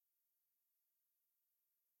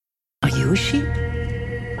you a sheep?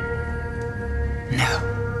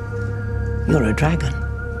 No. You're a dragon.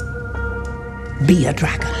 Be a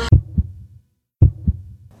dragon.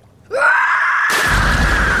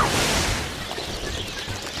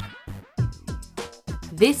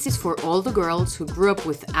 This is for all the girls who grew up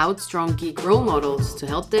without strong geek role models to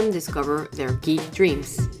help them discover their geek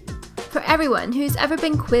dreams. For everyone who's ever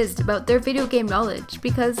been quizzed about their video game knowledge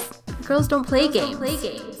because girls don't play games.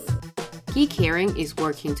 Geek Hearing is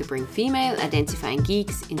working to bring female identifying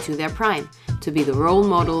geeks into their prime, to be the role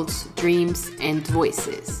models, dreams, and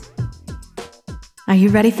voices. Are you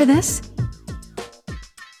ready for this?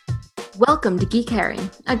 Welcome to Geek Hearing,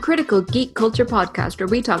 a critical geek culture podcast where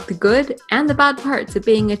we talk the good and the bad parts of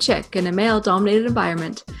being a chick in a male-dominated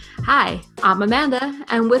environment. Hi, I'm Amanda,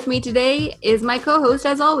 and with me today is my co-host,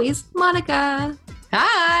 as always, Monica.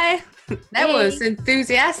 Hi! That was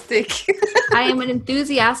enthusiastic. I am an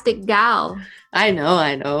enthusiastic gal. I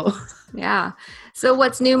know. Yeah. So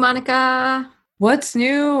what's new, Monica? What's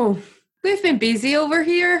new? We've been busy over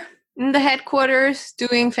here in the headquarters,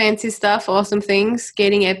 doing fancy stuff, awesome things,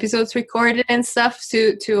 getting episodes recorded and stuff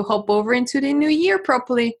to hop over into the new year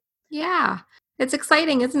properly. Yeah. It's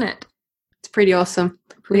exciting, isn't it? It's pretty awesome.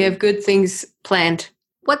 We have good things planned.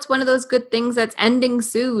 What's one of those good things that's ending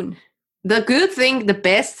soon? The good thing, the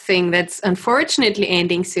best thing that's unfortunately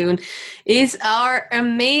ending soon is our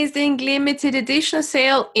amazing limited edition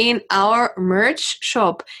sale in our merch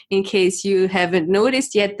shop. In case you haven't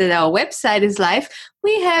noticed yet that our website is live,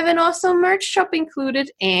 we have an awesome merch shop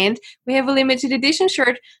included, and we have a limited edition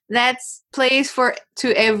shirt that's plays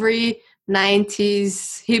to every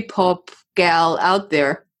 90s hip hop gal out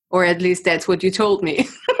there. Or at least that's what you told me.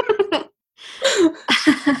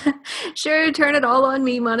 Sure, turn it all on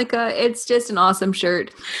me, Monica. It's just an awesome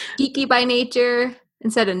shirt. Geeky by nature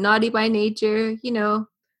instead of naughty by nature, you know.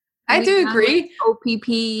 I do agree.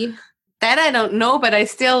 OPP. That I don't know, but I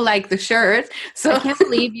still like the shirt. So I can't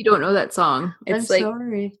believe you don't know that song. I'm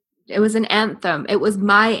sorry. It was an anthem. It was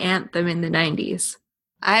my anthem in the 90s.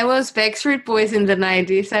 I was Backstreet Boys in the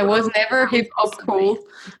 90s. I was never hip-hop cool.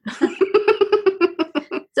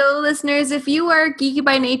 So listeners, if you are geeky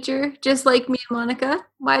by nature, just like me and Monica,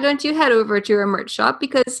 why don't you head over to our merch shop,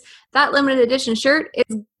 because that limited edition shirt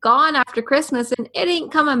is gone after Christmas and it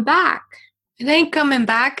ain't coming back. It ain't coming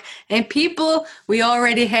back. And people, we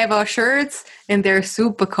already have our shirts and they're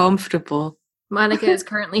super comfortable. Monica is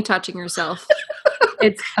currently touching herself.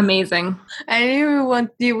 It's amazing. I knew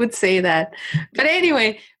you would say that. But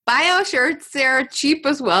anyway, buy our shirts. They're cheap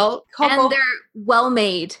as well. And they're well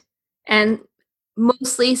made. And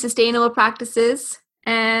mostly sustainable practices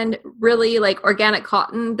and really like organic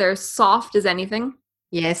cotton. They're soft as anything.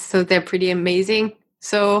 Yes, so they're pretty amazing.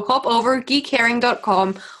 So hop over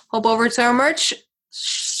geekherring.com, hop over to our merch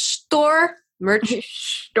store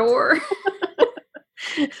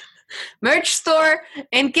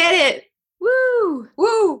and get it.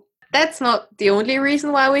 Woo! That's not the only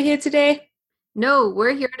reason why we're here today. No,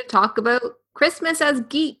 we're here to talk about Christmas as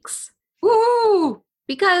geeks. Woo!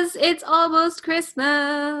 Because it's almost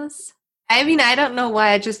Christmas. I mean, I don't know why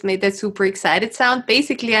I just made that super excited sound.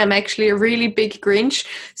 Basically, I'm actually a really big Grinch,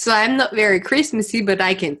 so I'm not very Christmassy, but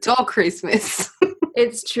I can talk Christmas.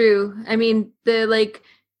 It's true. I mean, the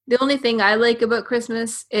only thing I like about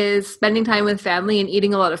Christmas is spending time with family and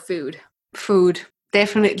eating a lot of food. Food.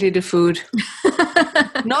 Definitely the food.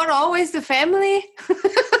 Not always the family.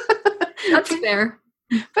 That's fair.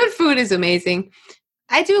 But food is amazing.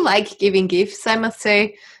 I do like giving gifts, I must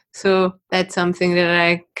say. So that's something that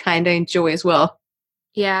I kind of enjoy as well.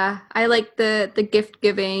 Yeah, I like the gift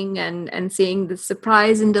giving and seeing the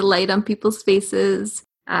surprise and delight on people's faces.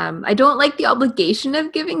 I don't like the obligation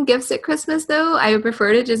of giving gifts at Christmas, though. I would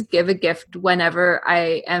prefer to just give a gift whenever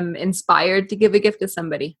I am inspired to give a gift to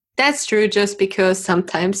somebody. That's true, just because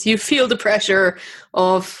sometimes you feel the pressure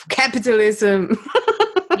of capitalism.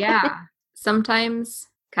 Yeah, sometimes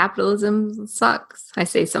capitalism sucks. I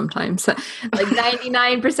say sometimes. Like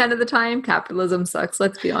 99% of the time, capitalism sucks.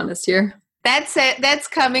 Let's be honest here. That's it. That's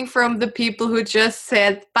coming from the people who just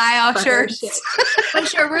said, buy our shirts. But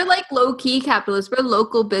sure, we're like low-key capitalists. We're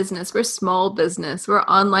local business. We're small business. We're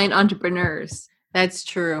online entrepreneurs. That's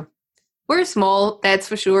true. We're small, that's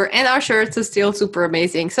for sure. And our shirts are still super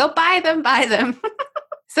amazing. So buy them.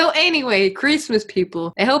 So anyway, Christmas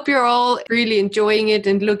people, I hope you're all really enjoying it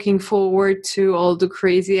and looking forward to all the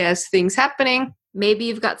crazy ass things happening. Maybe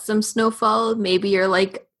you've got some snowfall. Maybe you're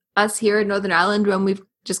like us here in Northern Ireland when we've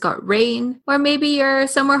just got rain. Or maybe you're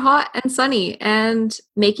somewhere hot and sunny and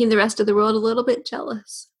making the rest of the world a little bit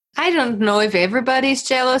jealous. I don't know if everybody's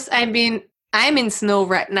jealous. I mean, I'm in snow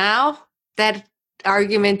right now. That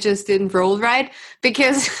argument just didn't roll right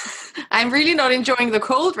because I'm really not enjoying the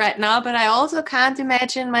cold right now, but I also can't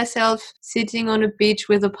imagine myself sitting on a beach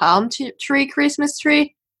with a palm tree Christmas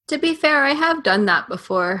tree. To be fair, I have done that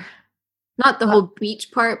before. Not the whole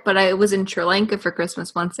beach part, but I was in Sri Lanka for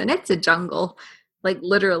Christmas once, and it's a jungle, like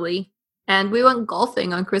literally. And we went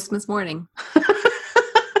golfing on Christmas morning.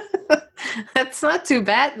 That's not too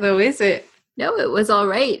bad, though, is it? No, it was all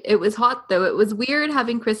right. It was hot, though. It was weird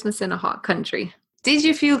having Christmas in a hot country. Did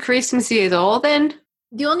you feel Christmassy at all then?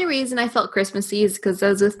 The only reason I felt Christmassy is because I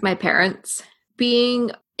was with my parents.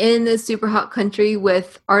 Being in this super hot country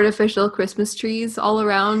with artificial Christmas trees all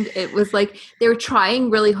around, it was like they were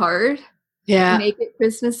trying really hard to make it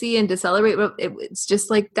Christmassy and to celebrate. But it's just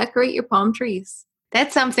like decorate your palm trees.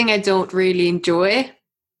 That's something I don't really enjoy,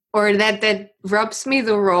 or that rubs me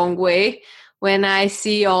the wrong way when I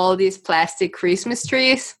see all these plastic Christmas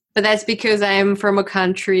trees. But that's because I'm from a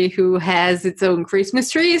country who has its own Christmas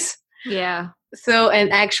trees. Yeah. So,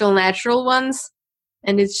 and actual natural ones.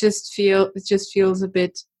 And it just feels a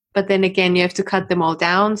bit, but then again, you have to cut them all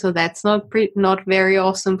down. So that's not very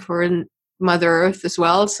awesome for Mother Earth as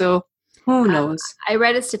well. So who knows? I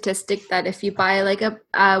read a statistic that if you buy like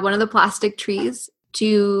one of the plastic trees,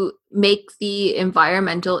 to make the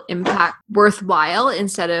environmental impact worthwhile,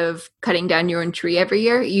 instead of cutting down your own tree every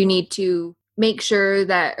year, you need to make sure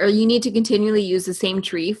that, or you need to continually use the same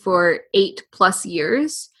tree for 8+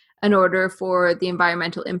 years in order for the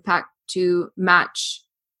environmental impact to match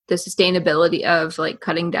the sustainability of like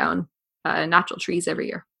cutting down natural trees every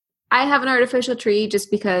year. I have an artificial tree just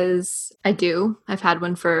because I do. I've had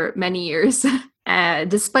one for many years.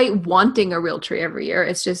 Despite wanting a real tree every year,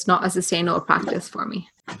 it's just not a sustainable practice for me.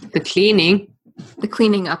 The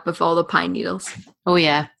cleaning up of all the pine needles. Oh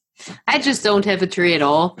yeah. I just don't have a tree at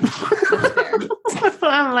all. That's fair.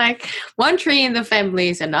 I'm like, one tree in the family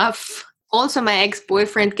is enough. Also, my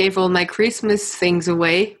ex-boyfriend gave all my Christmas things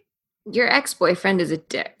away. Your ex-boyfriend is a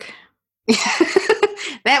dick.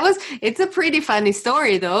 It's a pretty funny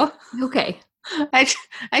story though. Okay. I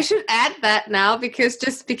should add that now because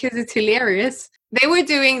it's hilarious. They were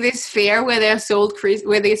doing this fair where they sold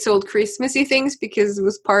Christmassy things because it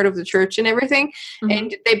was part of the church and everything. Mm-hmm.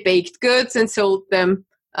 And they baked goods and sold them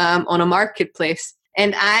on a marketplace.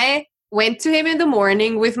 And I went to him in the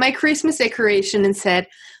morning with my Christmas decoration and said,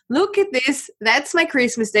 "Look at this. That's my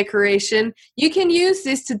Christmas decoration. You can use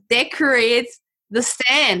this to decorate the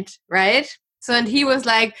stand, right?" So, and he was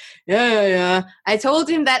like, yeah. I told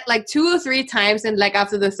him that like 2 or 3 times. And like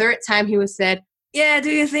after the 3rd time, he was said, "Yeah,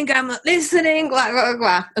 do you think I'm not listening? Blah, blah,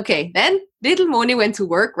 blah." Okay, then little Moni went to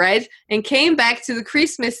work, right? And came back to the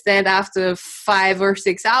Christmas stand after 5 or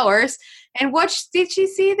 6 hours. And what did she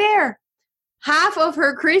see there? Half of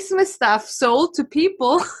her Christmas stuff sold to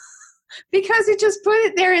people because he just put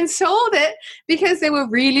it there and sold it because they were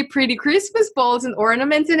really pretty Christmas balls and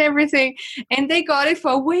ornaments and everything. And they got it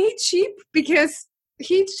for way cheap because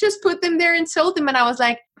he just put them there and sold them. And I was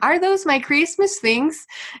like, "Are those my Christmas things?"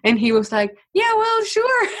 And he was like, "Yeah, well,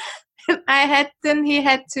 sure." And he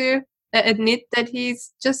had to admit that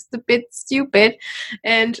he's just a bit stupid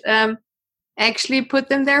and actually put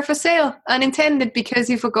them there for sale unintended because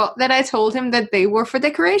he forgot that I told him that they were for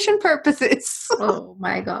decoration purposes. Oh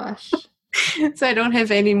my gosh. So I don't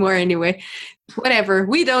have any more anyway. Whatever.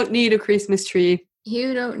 We don't need a Christmas tree.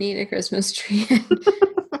 You don't need a Christmas tree.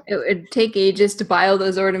 It would take ages to buy all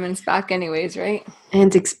those ornaments back anyways, right?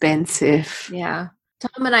 And expensive. Yeah.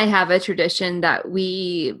 Tom and I have a tradition that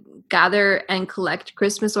we gather and collect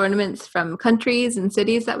Christmas ornaments from countries and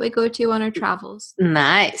cities that we go to on our travels.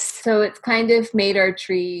 Nice. So it's kind of made our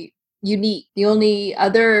tree unique. The only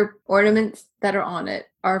other ornaments that are on it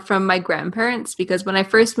are from my grandparents, because when I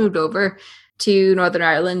first moved over to Northern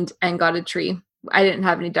Ireland and got a tree, I didn't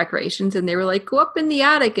have any decorations, and they were like, "Go up in the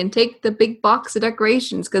attic and take the big box of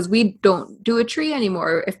decorations," because we don't do a tree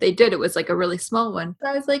anymore. If they did, it was like a really small one. So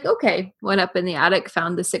I was like, okay. Went up in the attic,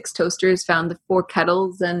 found the 6 toasters, found the 4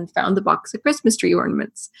 kettles, and found the box of Christmas tree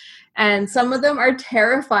ornaments. And some of them are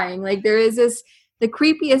terrifying. Like there is the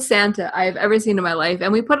creepiest Santa I've ever seen in my life,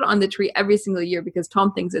 and we put it on the tree every single year because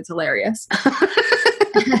Tom thinks it's hilarious.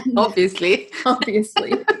 Obviously.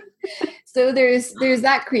 So there's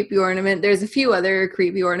that creepy ornament. There's a few other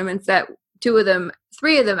creepy ornaments that 3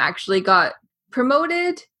 of them actually got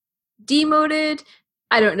promoted, demoted,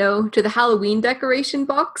 I don't know, to the Halloween decoration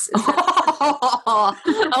box.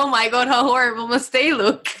 Oh my God, how horrible must they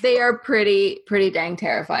look? They are pretty dang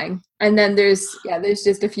terrifying. And then there's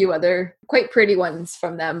just a few other quite pretty ones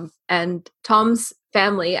from them. And Tom's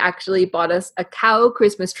family actually bought us a cow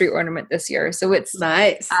Christmas tree ornament this year. So it's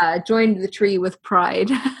nice. Joined the tree with pride.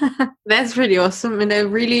 That's pretty awesome. And I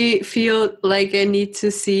really feel like I need to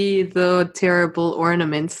see the terrible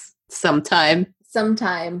ornaments Sometime.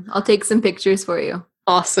 I'll take some pictures for you.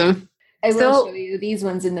 Awesome. I will show you these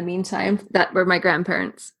ones in the meantime that were my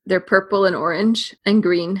grandparents. They're purple and orange and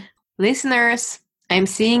green. Listeners, I'm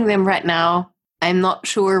seeing them right now. I'm not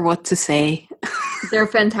sure what to say. They're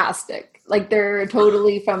fantastic. Like, they're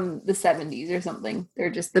totally from the 70s or something. They're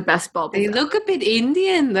just the best baubles. They look a bit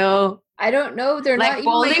Indian, though. I don't know. They're like not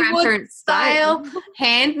even my Bollywood grandparents' style,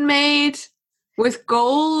 handmade, with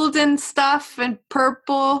gold and stuff and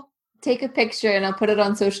purple. Take a picture and I'll put it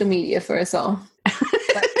on social media for us all.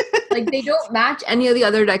 But, like, they don't match any of the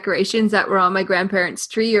other decorations that were on my grandparents'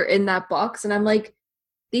 tree or in that box. And I'm like,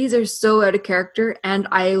 these are so out of character and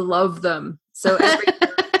I love them. So every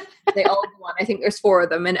year they all go on. I think there's 4 of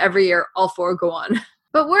them, and every year all 4 go on.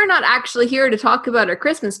 But we're not actually here to talk about our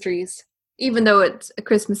Christmas trees, even though it's a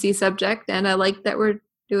Christmassy subject, and I like that we're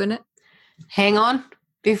doing it. Hang on.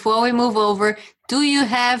 Before we move over, do you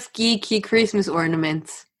have geeky Christmas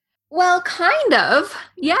ornaments? Well, kind of.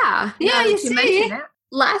 Yeah. Yeah, you mention see. it.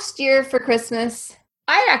 Last year for Christmas,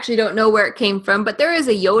 I actually don't know where it came from, but there is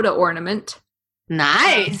a Yoda ornament.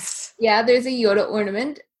 Nice. Yeah, there's a Yoda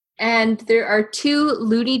ornament. And there are 2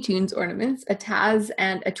 Looney Tunes ornaments, a Taz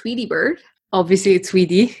and a Tweety Bird. Obviously, it's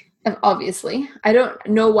Tweety. Obviously. I don't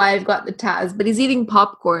know why I've got the Taz, but he's eating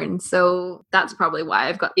popcorn, so that's probably why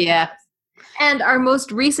I've got the Yeah. Taz. And our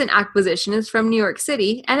most recent acquisition is from New York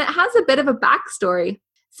City, and it has a bit of a backstory.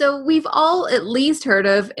 So we've all at least heard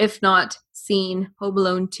of, if not seen, Home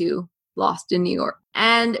Alone 2, Lost in New York.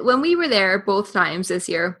 And when we were there both times this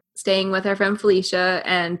year, staying with our friend Felicia,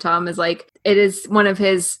 and Tom is like, it is one of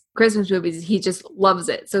his Christmas movies. He just loves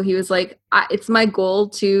it. So he was like, it's my goal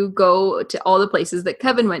to go to all the places that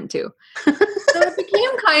Kevin went to. So it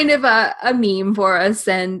became kind of a meme for us.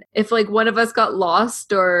 And if like one of us got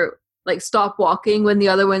lost or like stop walking when the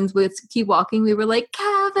other ones would keep walking, we were like,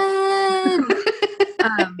 Kevin!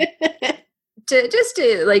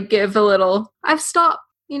 to like give a little, I've stopped,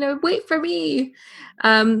 wait for me.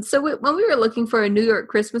 So when we were looking for a New York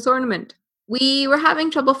Christmas ornament, we were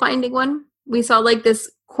having trouble finding one. We saw like this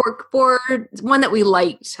cork board, one that we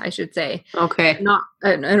liked, I should say. Okay. Not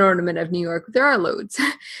an ornament of New York. There are loads.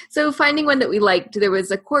 So finding one that we liked, there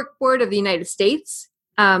was a cork board of the United States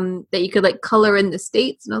that you could like color in the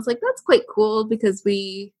States. And I was like, that's quite cool because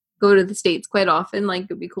we go to the States quite often. Like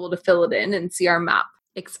it'd be cool to fill it in and see our map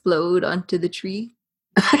explode onto the tree.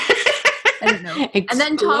 I don't know. Explode and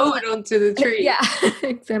then Tom onto the tree. Yeah.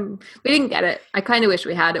 We didn't get it. I kind of wish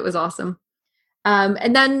we had. It was awesome.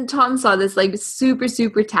 And then Tom saw this like super,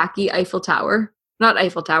 super tacky Eiffel Tower. Not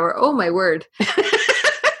Eiffel Tower. Oh my word.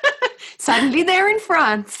 Suddenly they're in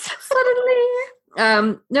France.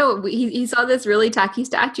 Suddenly. No, he saw this really tacky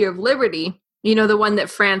Statue of Liberty. The one that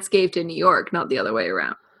France gave to New York, not the other way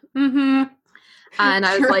around. Mm-hmm. And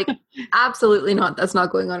I was like, absolutely not. That's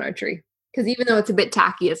not going on our tree. Because even though it's a bit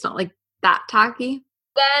tacky, it's not like that tacky.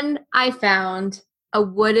 Then I found a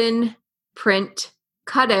wooden print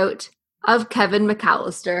cutout of Kevin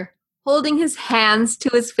McAllister holding his hands to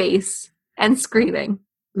his face and screaming.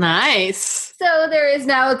 Nice. So there is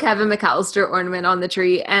now a Kevin McAllister ornament on the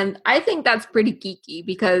tree, and I think that's pretty geeky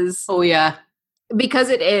because because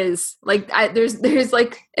it is like there's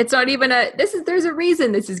like it's not even there's a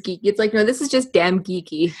reason this is geeky. It's like, no, this is just damn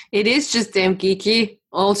geeky. It is just damn geeky.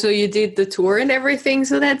 Also, you did the tour and everything,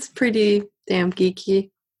 so that's pretty damn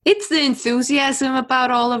geeky. It's the enthusiasm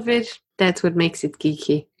about all of it. That's what makes it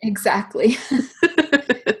geeky. Exactly.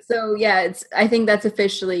 So yeah, I think that's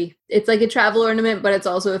officially, it's like a travel ornament, but it's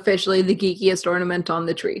also officially the geekiest ornament on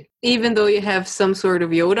the tree. Even though you have some sort of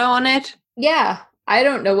Yoda on it? Yeah. I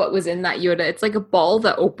don't know what was in that Yoda. It's like a ball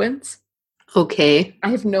that opens. Okay. I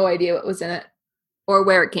have no idea what was in it or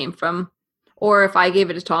where it came from or if I gave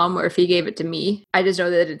it to Tom or if he gave it to me. I just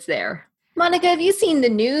know that it's there. Monica, have you seen the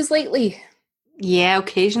news lately? Yeah,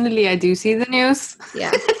 occasionally I do see the news.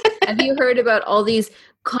 Yeah. Have you heard about all these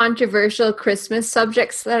controversial Christmas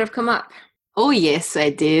subjects that have come up? Oh, yes,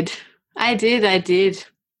 I did. I did.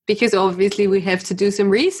 Because obviously we have to do some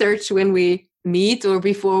research when we meet or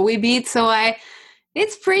before we meet. So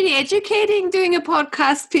it's pretty educating doing a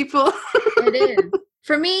podcast, people. It is.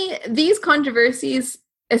 For me, these controversies,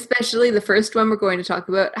 especially the first one we're going to talk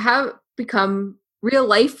about, have become real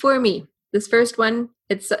life for me. This first one,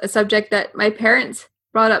 it's a subject that my parents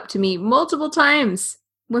brought up to me multiple times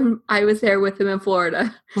when I was there with them in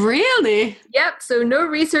Florida. Really? Yep. So no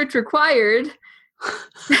research required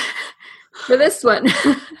for this one.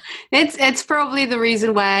 It's probably the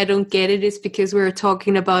reason why I don't get it is because we're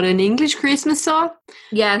talking about an English Christmas song.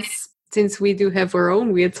 Yes. Since we do have our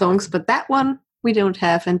own weird songs, but that one we don't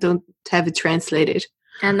have and don't have it translated.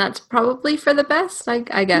 And that's probably for the best, I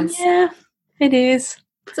guess. Yeah, it is.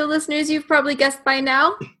 So listeners, you've probably guessed by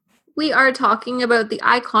now, we are talking about the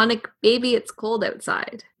iconic Baby It's Cold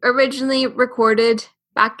Outside. Originally recorded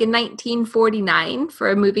back in 1949 for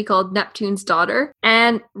a movie called Neptune's Daughter,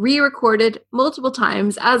 and re-recorded multiple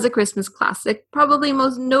times as a Christmas classic, probably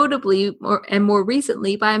most notably more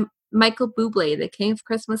recently by Michael Bublé, the King of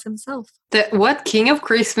Christmas himself. The what? King of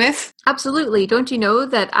Christmas? Absolutely. Don't you know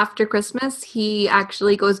that after Christmas, he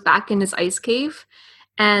actually goes back in his ice cave,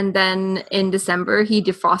 and then in December, he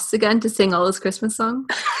defrosts again to sing all his Christmas songs?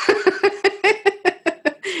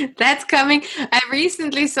 That's coming. I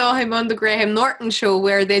recently saw him on the Graham Norton show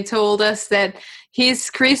where they told us that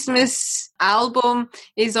his Christmas album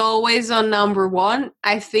is always on number 1.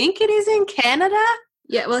 I think it is in Canada.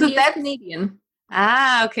 Yeah, well, So he is Canadian.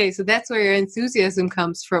 Ah, okay. So that's where your enthusiasm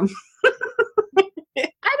comes from.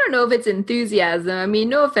 I don't know if it's enthusiasm. I mean,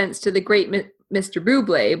 no offense to the great Mr.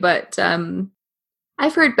 Bublé, but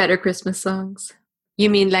I've heard better Christmas songs. You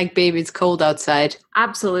mean like Baby It's Cold Outside?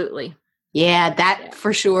 Absolutely. Yeah, that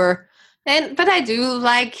for sure. But I do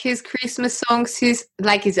like his Christmas songs. His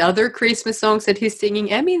other Christmas songs that he's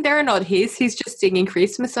singing. I mean, they're not his. He's just singing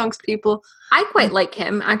Christmas songs, people. I quite like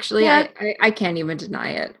him, actually. Yeah. I can't even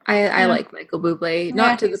deny it. I like Michael Bublé.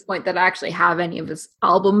 Not to the point that I actually have any of his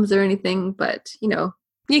albums or anything, but, you know.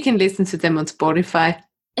 You can listen to them on Spotify.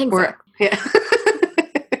 Exactly.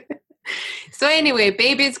 So anyway,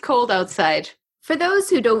 Baby It's Cold Outside. For those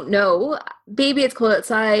who don't know, Baby It's Cold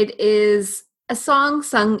Outside is a song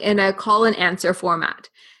sung in a call and answer format.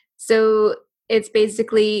 So it's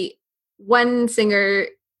basically one singer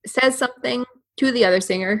says something to the other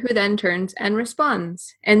singer who then turns and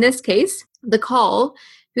responds. In this case, the call,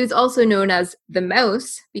 who's also known as the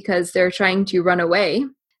mouse because they're trying to run away,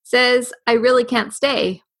 says, "I really can't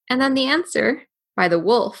stay." And then the answer, by the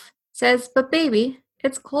wolf, says, "But baby,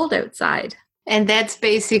 it's cold outside." And that's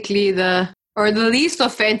basically the least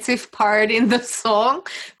offensive part in the song,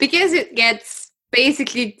 because it gets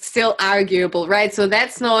basically still arguable, right? So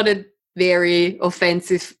that's not a very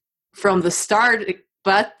offensive from the start,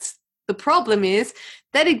 but the problem is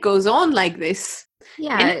that it goes on like this.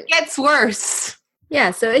 Yeah. And it gets worse.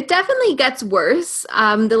 Yeah, so it definitely gets worse,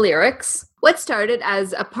 the lyrics. What started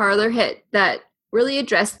as a parlor hit that really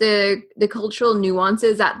addressed the cultural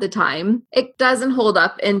nuances at the time, it doesn't hold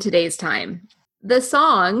up in today's time. The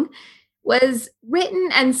song was written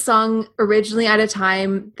and sung originally at a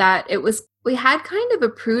time that we had kind of a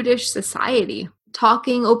prudish society,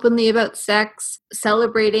 talking openly about sex,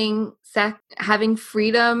 celebrating sex, having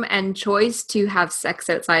freedom and choice to have sex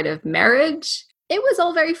outside of marriage. It was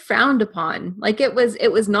all very frowned upon. Like it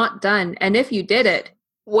was not done. And if you did it,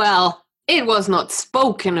 well, it was not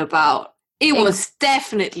spoken about. It was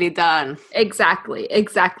definitely done.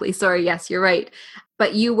 Exactly. Sorry, yes, you're right.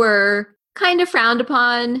 But you were kind of frowned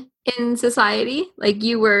upon in society. Like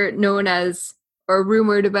you were known as, or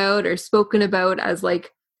rumored about, or spoken about as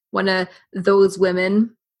like one of those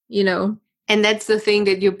women, you know. And that's the thing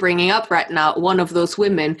that you're bringing up right now, one of those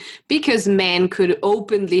women, because men could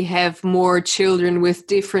openly have more children with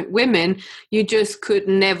different women. You just could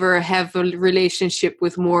never have a relationship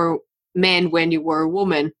with more men when you were a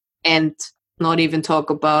woman, and not even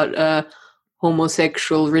talk about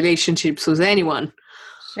homosexual relationships with anyone.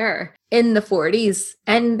 Sure. In the 40s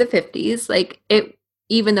and the 50s, like it,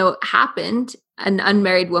 even though it happened, an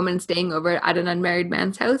unmarried woman staying over at an unmarried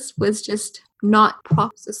man's house was just not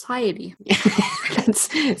prop society.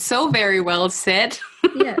 That's so very well said.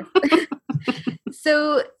 Yes.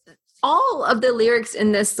 So all of the lyrics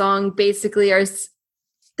in this song basically are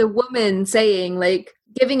the woman saying, like,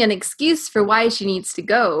 giving an excuse for why she needs to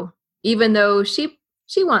go, even though she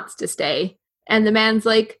wants to stay. And the man's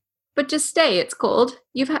like, "But just stay, it's cold."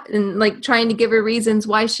 And like trying to give her reasons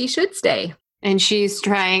why she should stay. And she's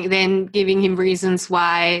giving him reasons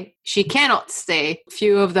why she cannot stay. A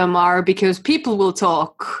few of them are because people will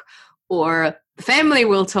talk, or the family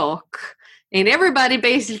will talk, and everybody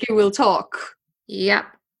basically will talk. Yep.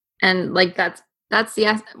 And like that's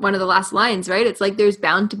one of the last lines, right? It's like there's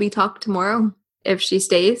bound to be talk tomorrow if she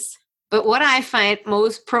stays. But what I find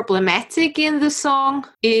most problematic in the song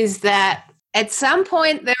is that at some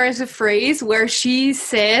point there is a phrase where she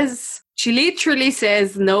literally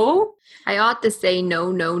says no. "I ought to say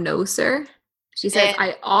no, no, no, sir." She says,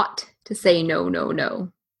 "I ought to say no, no,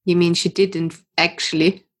 no." You mean she didn't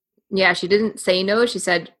actually? Yeah, she didn't say no. She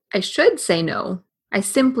said, "I should say no. I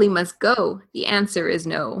simply must go. The answer is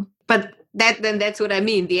no." But that's what I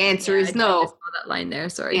mean. The answer is no. I saw that line there,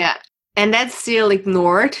 sorry. Yeah. And that's still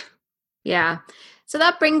ignored. Yeah. So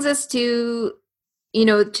that brings us to,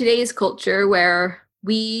 today's culture where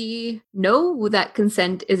we know that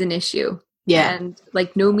consent is an issue. Yeah. And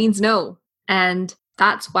like no means no. And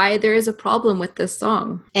that's why there is a problem with this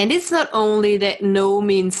song. And it's not only that no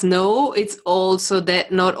means no, it's also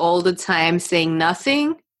that not all the time saying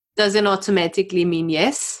nothing doesn't automatically mean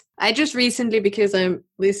yes. I just recently, because I'm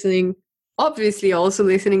obviously also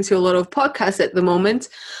listening to a lot of podcasts at the moment,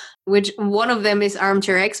 which one of them is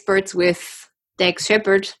Armchair Experts with Dax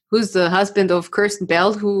Shepard, who's the husband of Kirsten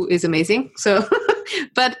Bell, who is amazing. So,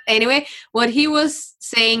 but anyway, what he was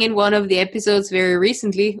saying in one of the episodes very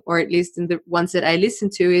recently, or at least in the ones that I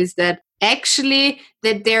listened to, is that actually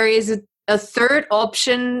that there is a third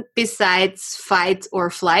option besides fight or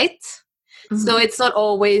flight. Mm-hmm. So it's not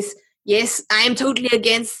always, yes, I'm totally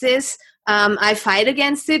against this. I fight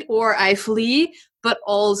against it, or I flee. But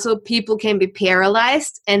also people can be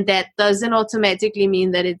paralyzed, and that doesn't automatically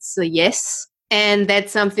mean that it's a yes. And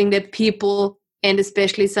that's something that people, and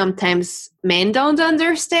especially sometimes men, don't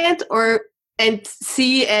understand and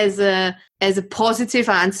see as a positive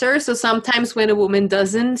answer. So sometimes when a woman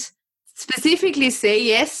doesn't specifically say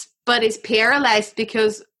yes, but is paralyzed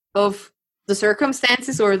because of the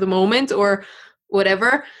circumstances or the moment or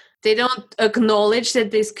whatever, they don't acknowledge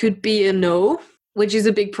that this could be a no, which is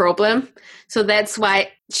a big problem. So that's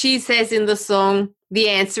why she says in the song, the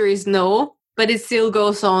answer is no, but it still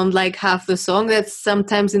goes on like half the song. That's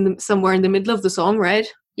sometimes somewhere in the middle of the song, right?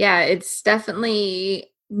 Yeah, it's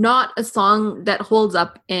definitely not a song that holds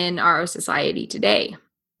up in our society today.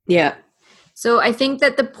 Yeah. So I think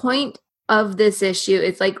that the point of this issue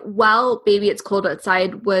is like, while Baby It's Cold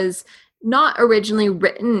Outside was not originally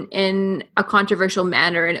written in a controversial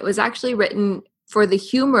manner, and it was actually written for the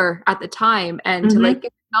humor at the time and to like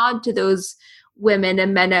give a nod to those women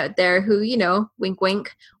and men out there who, you know, wink,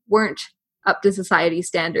 wink, weren't up to society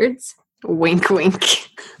standards. Wink, wink.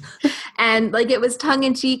 And like it was tongue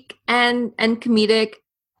in cheek and comedic.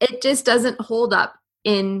 It just doesn't hold up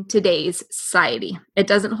in today's society. It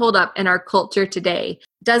doesn't hold up in our culture today.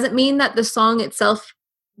 Doesn't mean that the song itself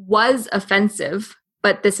was offensive,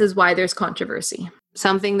 but this is why there's controversy.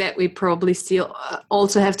 Something that we probably still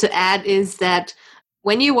also have to add is that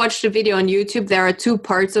when you watch the video on YouTube, there are two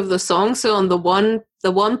parts of the song. So on the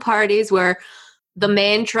one part is where the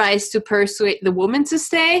man tries to persuade the woman to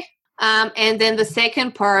stay. And then the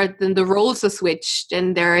second part, then the roles are switched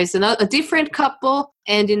and there is a different couple.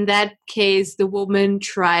 And in that case, the woman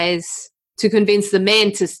tries to convince the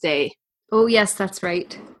man to stay. Oh, yes, that's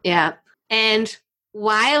right. Yeah. And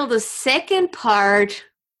while the second part,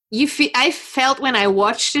 I felt when I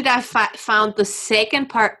watched it, I found the second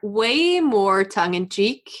part way more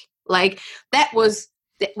tongue-in-cheek. Like that was,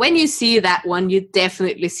 when you see that one, you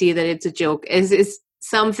definitely see that it's a joke. It's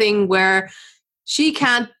something where she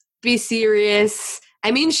can't be serious.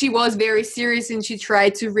 I mean, she was very serious and she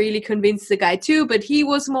tried to really convince the guy too, but he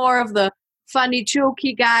was more of the funny,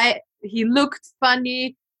 jokey guy. He looked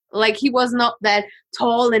funny. Like he was not that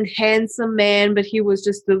tall and handsome man, but he was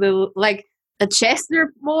just a little like a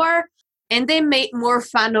Chester more. And they made more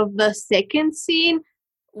fun of the second scene,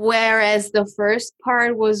 whereas the first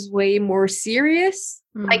part was way more serious.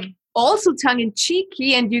 Like also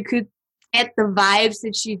tongue-in-cheeky, and you could get the vibes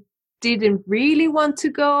that she didn't really want to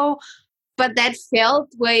go, but that felt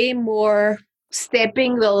way more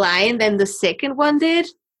stepping the line than the second one did,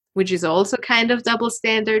 which is also kind of double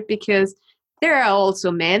standard because there are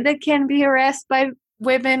also men that can be harassed by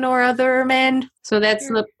women or other men. So that's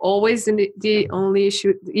not always the only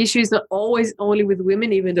issue. The issue is not always only with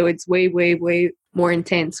women, even though it's way, way, way more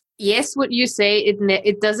intense. Yes, what you say,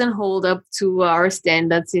 it doesn't hold up to our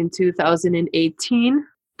standards in 2018.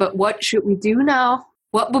 But what should we do now?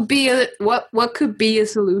 What would be what could be a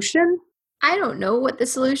solution? I don't know what the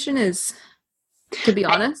solution is, to be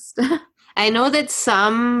honest. I know that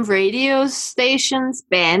some radio stations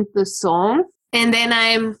banned the song, and then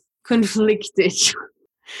I'm conflicted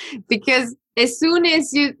because as soon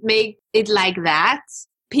as you make it like that,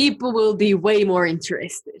 people will be way more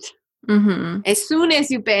interested. Mm-hmm. As soon as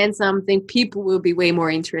you ban something, people will be way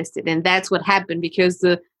more interested, and that's what happened because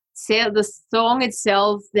the song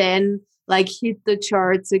itself then like hit the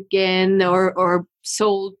charts again or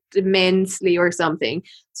sold immensely or something.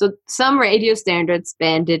 So some radio standards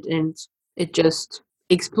banned it and it just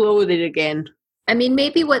exploded again. I mean,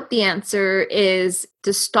 maybe what the answer is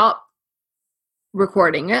to stop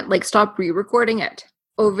recording it, like stop re-recording it.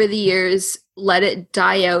 Over the years, let it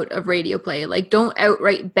die out of radio play. Like don't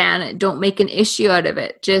outright ban it. Don't make an issue out of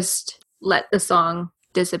it. Just let the song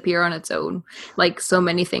disappear on its own, like so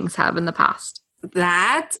many things have in the past.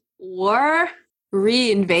 That or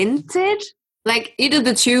reinvented. Like either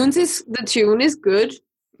the tune is good,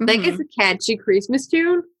 like it's a catchy Christmas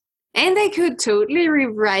tune, and they could totally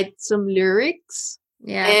rewrite some lyrics.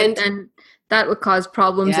 Yeah, and then that would cause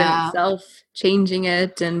problems in Yeah. itself, changing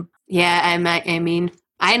it. And Yeah, I mean,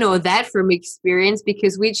 I know that from experience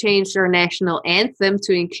because we changed our national anthem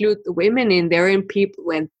to include the women in there and people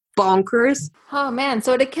went bonkers. oh man,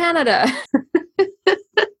 so did Canada.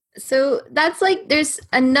 So that's like, there's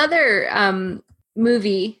another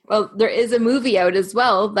movie. Well, there is a movie out as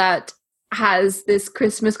well that has this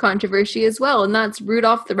Christmas controversy as well, and that's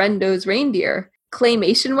Rudolph the Red-Nosed Reindeer,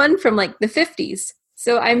 claymation one from like the 50s.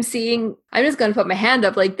 So I'm just going to put my hand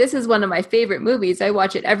up, like, this is one of my favorite movies. I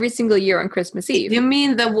watch it every single year on Christmas Eve. You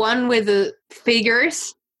mean the one with the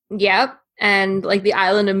figures? Yep. And like the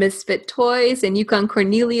Island of Misfit Toys and Yukon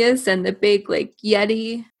Cornelius and the big like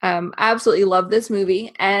Yeti. Absolutely love this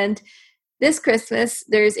movie. And this Christmas,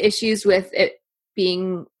 there's issues with it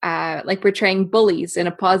being like portraying bullies in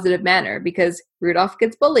a positive manner because Rudolph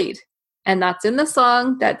gets bullied. And that's in the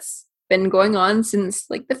song that's been going on since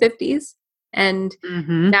like the 50s. And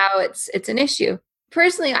now it's an issue.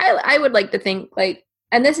 Personally, I would like to think like,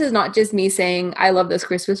 and this is not just me saying I love this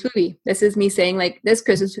Christmas movie. This is me saying like this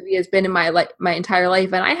Christmas movie has been in my entire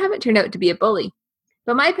life, and I haven't turned out to be a bully.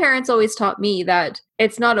 But my parents always taught me that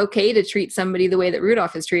it's not okay to treat somebody the way that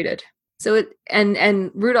Rudolph is treated. So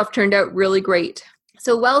and Rudolph turned out really great.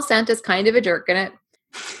 So while Santa's kind of a jerk in it,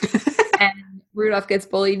 and Rudolph gets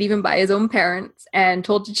bullied even by his own parents and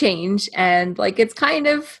told to change, and like it's kind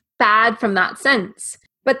of bad from that sense.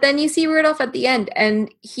 But then you see Rudolph at the end,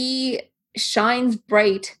 and he shines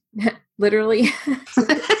bright, literally,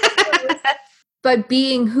 but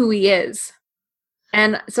being who he is.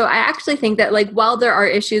 And so I actually think that like while there are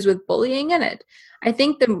issues with bullying in it, I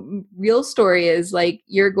think the real story is like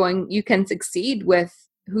you can succeed with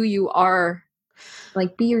who you are.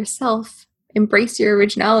 Like, be yourself, embrace your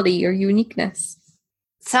originality, your uniqueness.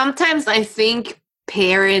 Sometimes I think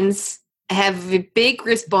parents have a big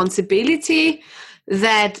responsibility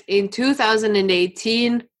that in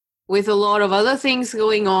 2018, with a lot of other things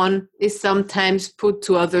going on, is sometimes put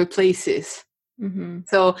to other places.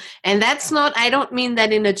 So, and that's not, I don't mean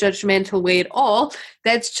that in a judgmental way at all.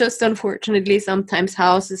 That's just unfortunately sometimes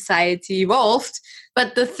how society evolved.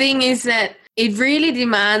 But the thing is that it really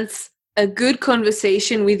demands a good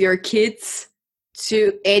conversation with your kids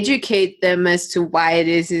to educate them as to why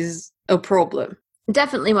this is a problem.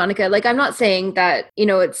 Definitely, Monica. Like, I'm not saying that,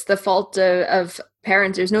 it's the fault of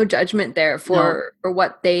parents. There's no judgment there for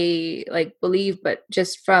what they like believe. But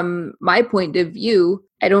just from my point of view,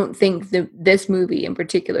 I don't think this movie in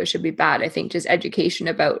particular should be bad. I think just education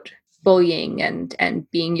about bullying and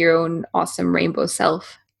being your own awesome rainbow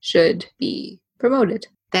self should be promoted.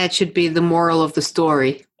 That should be the moral of the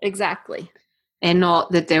story. Exactly. And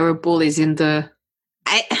not that there were bullies in the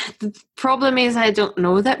problem is I don't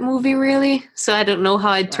know that movie really, so I don't know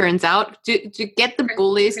how it turns out. Do get the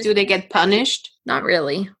bullies? Do they get punished? Not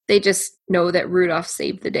really. They just know that Rudolph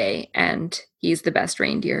saved the day and he's the best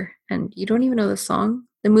reindeer. And you don't even know the song.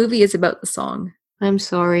 The movie is about the song. I'm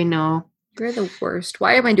sorry, no. You're the worst.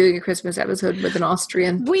 Why am I doing a Christmas episode with an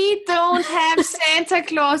Austrian? We don't have Santa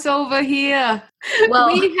Claus over here. Well,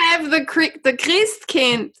 we have the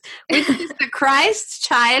Christkind, which is the Christ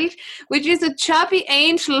child, which is a chubby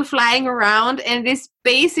angel flying around and is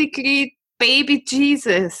basically baby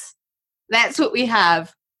Jesus. That's what we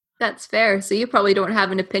have. That's fair. So you probably don't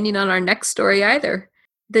have an opinion on our next story either.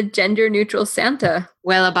 The gender-neutral Santa.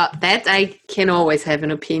 Well, about that, I can always have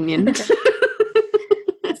an opinion.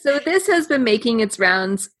 So this has been making its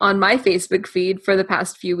rounds on my Facebook feed for the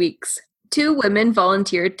past few weeks. 2 women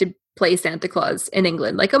volunteered to play Santa Claus in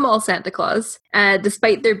England, like a mall Santa Claus,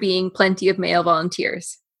 despite there being plenty of male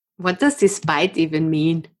volunteers. What does despite even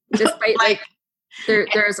mean? Despite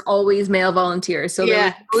there's always male volunteers, so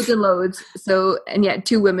there were loads and loads. So and yet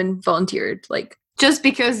 2 women volunteered. Like, just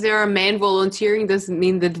because there are men volunteering doesn't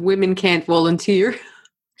mean that women can't volunteer.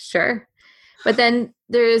 Sure. But then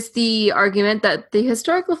there's the argument that the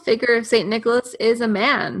historical figure of St. Nicholas is a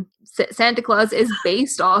man. Santa Claus is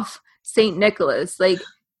based off St. Nicholas. Like,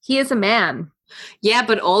 he is a man. Yeah,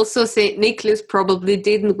 but also St. Nicholas probably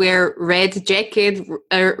didn't wear red jacket,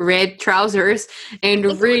 red trousers, and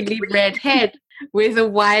a really red head with a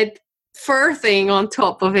white fur thing on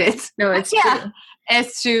top of it. No, it's true.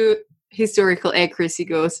 As to historical accuracy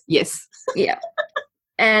goes, yes. Yeah.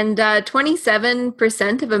 And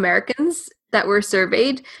 27% of Americans that were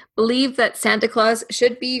surveyed believe that Santa Claus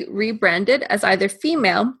should be rebranded as either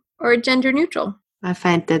female or gender neutral. I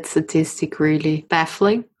find that statistic really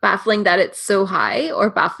baffling. Baffling that it's so high, or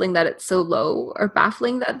baffling that it's so low, or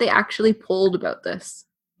baffling that they actually polled about this.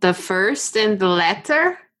 The first and the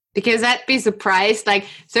latter? Because I'd be surprised, like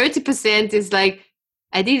 30% is like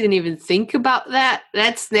I didn't even think about that.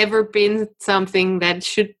 That's never been something that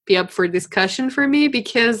should be up for discussion for me,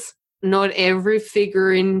 because not every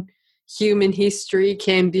figure in human history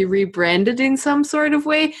can be rebranded in some sort of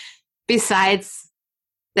way. Besides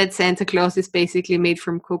that, Santa Claus is basically made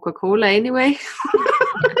from Coca-Cola anyway.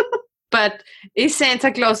 But is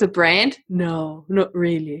Santa Claus a brand? No, not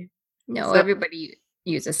really. No, So- everybody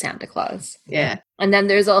uses Santa Claus. Yeah. And then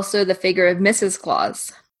there's also the figure of Mrs.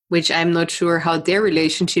 Claus. Which I'm not sure how their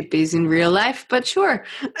relationship is in real life, but sure.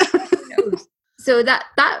 Who knows? So that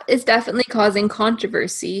is definitely causing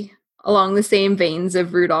controversy along the same veins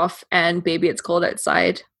of Rudolph and Baby It's Cold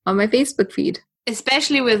Outside on my Facebook feed.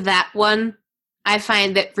 Especially with that one, I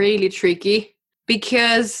find that really tricky,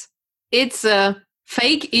 because it's a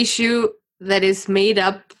fake issue that is made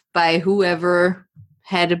up by whoever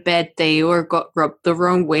had a bad day or got rubbed the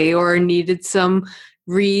wrong way or needed some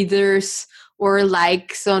readers or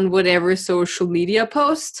likes on whatever social media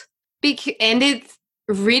post. And it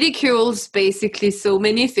ridicules basically so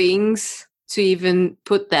many things to even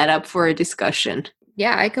put that up for a discussion.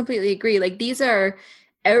 Yeah, I completely agree. Like, these are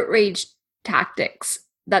outrage tactics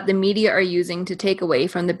that the media are using to take away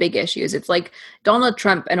from the big issues. It's like Donald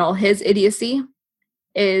Trump and all his idiocy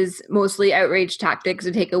is mostly outrage tactics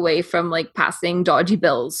to take away from like passing dodgy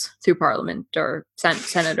bills through Parliament or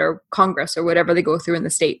Senate or Congress or whatever they go through in the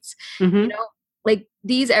States. Mm-hmm. You know, like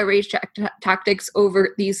these outrage tactics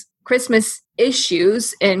over these Christmas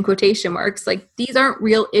issues in quotation marks, like these aren't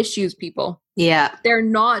real issues, people. Yeah. They're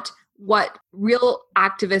not what real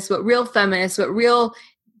activists, what real feminists, what real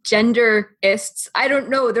genderists, I don't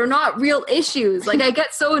know, they're not real issues. Like, I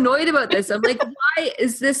get so annoyed about this. I'm like, why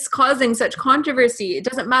is this causing such controversy? It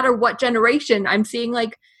doesn't matter what generation. I'm seeing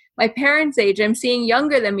like my parents' age, I'm seeing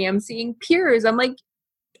younger than me, I'm seeing peers. I'm like,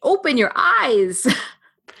 open your eyes.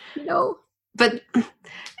 You know? But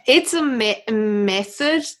it's a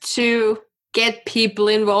message to get people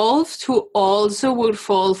involved who also would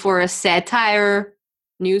fall for a satire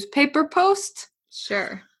newspaper post.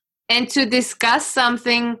 Sure. And to discuss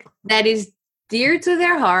something that is dear to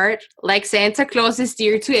their heart, like Santa Claus is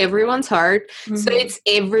dear to everyone's heart. Mm-hmm. So it's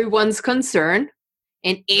everyone's concern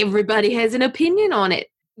and everybody has an opinion on it.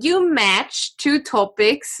 You match two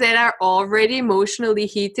topics that are already emotionally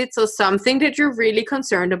heated, so something that you're really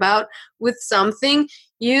concerned about with something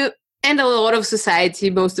and a lot of society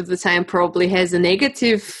most of the time probably has a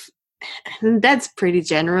negative, and that's pretty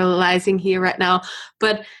generalizing here right now,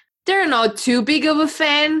 but they're not too big of a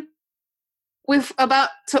fan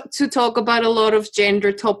to talk about a lot of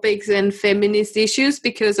gender topics and feminist issues,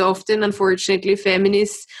 because often, unfortunately,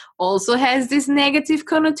 feminists also has this negative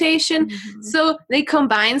connotation. Mm-hmm. So they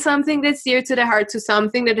combine something that's dear to the heart to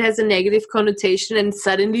something that has a negative connotation, and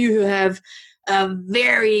suddenly you have a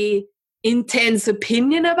very intense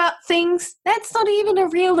opinion about things. That's not even a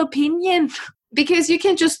real opinion, because you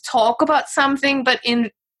can just talk about something, but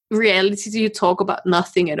in reality, you talk about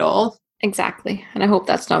nothing at all. Exactly. And I hope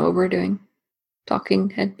that's not what we're doing.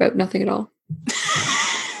 Talking about nothing at all.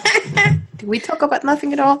 Do we talk about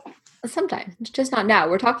nothing at all? Sometimes, just not now.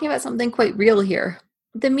 We're talking about something quite real here.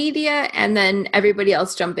 The media, and then everybody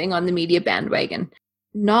else jumping on the media bandwagon,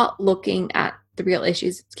 not looking at the real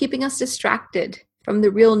issues. It's keeping us distracted from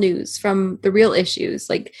the real news, from the real issues.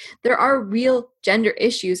 Like, there are real gender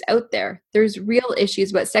issues out there. There's real issues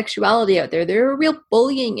about sexuality out there. There are real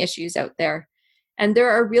bullying issues out there. And there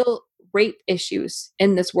are real rape issues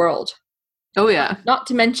in this world. Oh, yeah. Not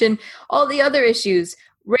to mention all the other issues,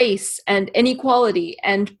 race and inequality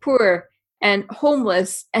and poor and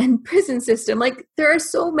homeless and prison system. Like, there are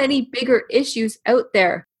so many bigger issues out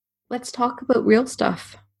there. Let's talk about real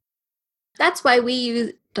stuff. That's why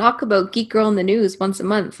we talk about Geek Girl in the News once a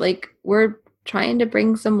month. Like, we're trying to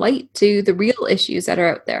bring some light to the real issues that are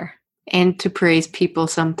out there. And to praise people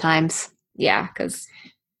sometimes. Yeah, because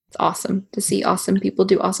it's awesome to see awesome people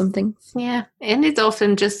do awesome things. Yeah, and it's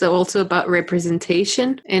often just also about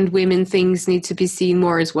representation, and women things need to be seen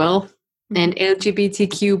more as well. Mm-hmm. And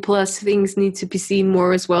LGBTQ plus things need to be seen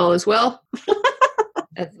more as well. As well.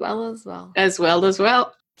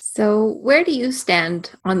 So where do you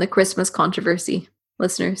stand on the Christmas controversy,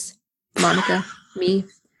 listeners? Monica, me.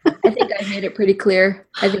 I think I made it pretty clear.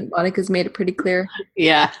 I think Monica's made it pretty clear.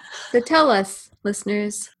 Yeah. So tell us,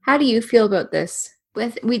 listeners, how do you feel about this?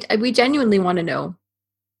 We genuinely want to know.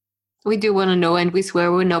 We do want to know, and we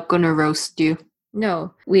swear we're not going to roast you.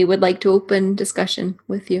 No, we would like to open discussion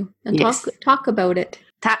with you and talk about it.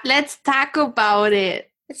 Let's talk about it.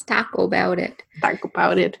 Let's talk about it. Talk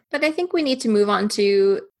about it. But I think we need to move on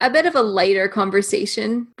to a bit of a lighter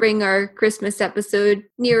conversation, bring our Christmas episode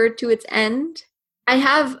nearer to its end. I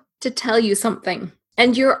have to tell you something.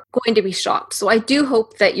 And you're going to be shocked. So I do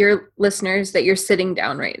hope that your listeners, that you're sitting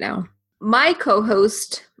down right now. My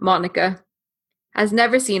co-host, Monica, has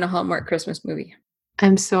never seen a Hallmark Christmas movie.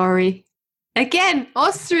 I'm sorry. Again,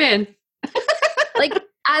 Austrian. Like,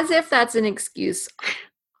 as if that's an excuse.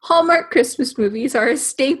 Hallmark Christmas movies are a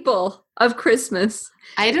staple of Christmas.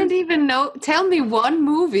 I don't even know. Tell me one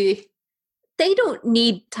movie. They don't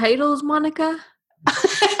need titles, Monica.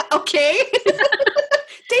 Okay.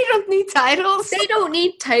 They don't need titles. They don't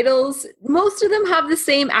need titles. Most of them have the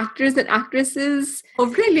same actors and actresses. Oh,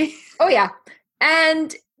 really? Oh, yeah.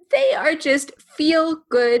 And they are just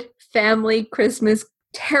feel-good family Christmas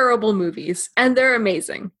terrible movies. And they're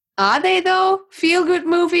amazing. Are they, though? Feel-good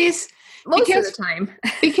movies? Most of the time.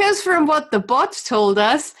 Because from what the bot told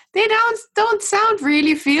us, they don't sound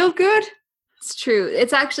really feel-good. It's true.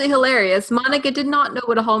 It's actually hilarious. Monica did not know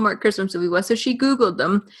what a Hallmark Christmas movie was, so she Googled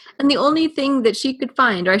them. And the only thing that she could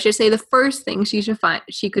find, or I should say the first thing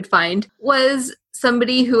she could find, was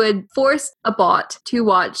somebody who had forced a bot to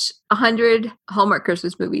watch 100 Hallmark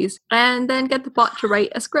Christmas movies and then get the bot to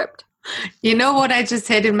write a script. You know what I just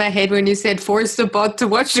had in my head when you said force the bot to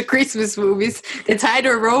watch the Christmas movies? They tied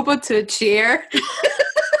a robot to a chair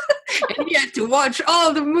and he had to watch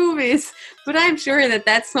all the movies. But I'm sure that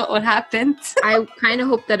that's not what happened. I kind of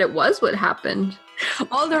hope that it was what happened.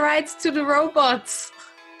 All the rights to the robots.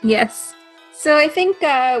 Yes. So I think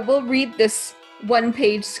we'll read this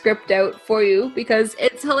one-page script out for you because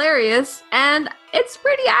it's hilarious and it's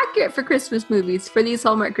pretty accurate for Christmas movies, for these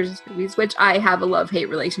Hallmark Christmas movies, which I have a love-hate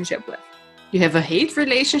relationship with. You have a hate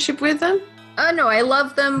relationship with them? No, I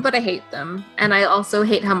love them, but I hate them. And I also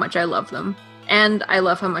hate how much I love them. And I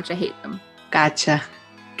love how much I hate them. Gotcha.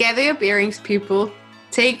 Gather your bearings, people.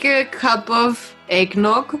 Take a cup of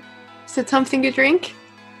eggnog. Is that something you drink?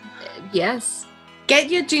 Yes. Get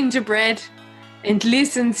your gingerbread and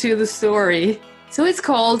listen to the story. So it's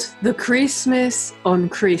called The Christmas on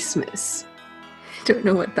Christmas. I don't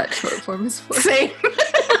know what that short form is for. Same.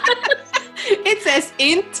 It says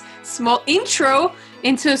small intro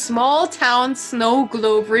into a small town snow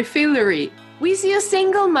globe refillery. We see a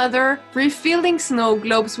single mother refilling snow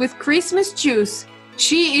globes with Christmas juice.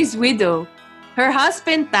 She is widow. Her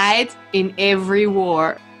husband died in every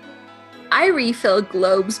war. I refill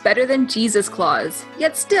globes better than Jesus Claus,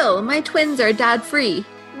 yet still my twins are dad-free.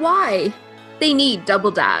 Why? They need double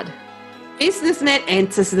dad. Businessman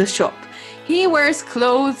enters the shop. He wears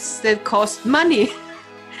clothes that cost money.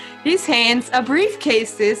 His hands are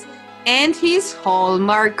briefcases and his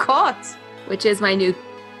Hallmark caught. Which is my new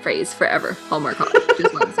phrase forever. Hallmark caught.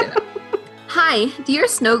 Just want to say that. Hi, do your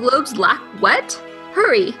snow globes lack wet?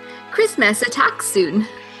 Hurry, Christmas attacks soon.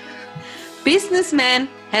 Businessman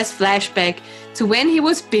has flashback to when he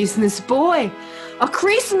was business boy. A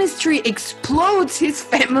Christmas tree explodes his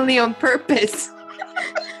family on purpose.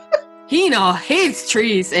 He now hates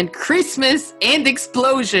trees and Christmas and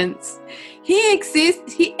explosions. He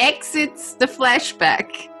exits the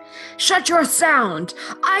flashback. Shut your sound!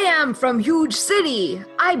 I am from huge city.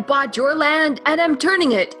 I bought your land and am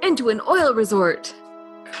turning it into an oil resort.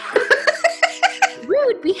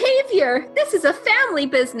 Rude behavior! This is a family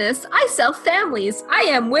business. I sell families. I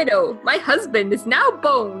am widow. My husband is now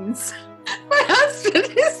bones. My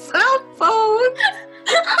husband is now bones.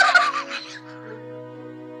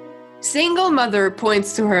 Single mother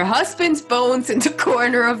points to her husband's bones in the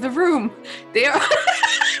corner of the room. They are...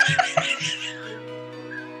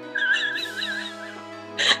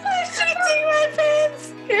 I'm shitting my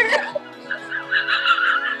pants here.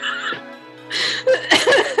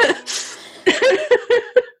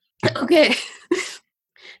 Okay.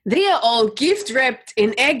 They are all gift wrapped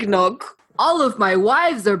in eggnog. All of my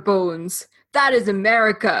wives are bones. That is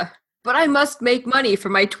America. But I must make money for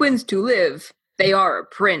my twins to live. They are a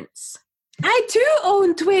prince. I too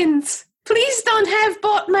own twins. Please don't have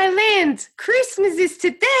bought my land. Christmas is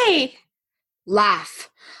today. Laugh.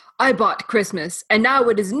 I bought Christmas, and now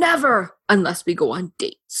it is never unless we go on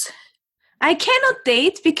dates. I cannot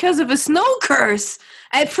date because of a snow curse.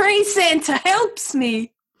 I pray Santa helps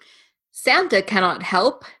me. Santa cannot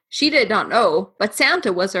help. She did not know, but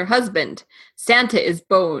Santa was her husband. Santa is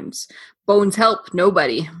Bones. Bones help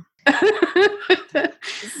nobody.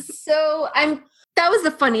 So that was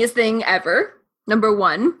the funniest thing ever. Number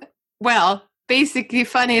one. Well, basically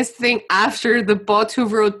funniest thing after the bot who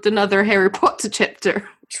wrote another Harry Potter chapter.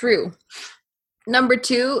 True. Number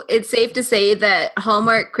two, it's safe to say that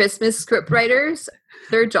Hallmark Christmas scriptwriters,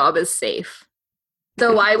 their job is safe.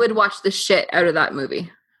 Though I would watch the shit out of that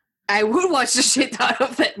movie. I would watch the shit out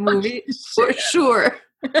of that movie for sure.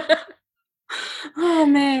 Oh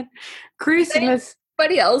man, Christmas.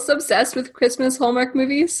 Anybody else obsessed with Christmas Hallmark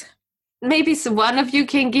movies? maybe one of you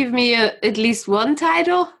can give me at least one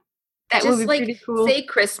title. That would Just be like pretty cool. say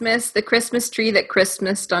Christmas, the Christmas tree that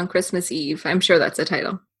Christmased on Christmas Eve. I'm sure that's a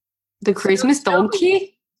title. The Christmas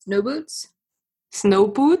donkey? Snow boots? Snow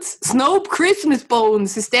boots? Snow Christmas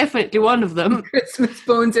bones is definitely one of them. Christmas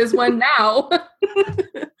bones is one now.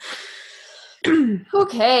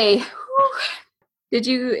 Okay. Whew. Did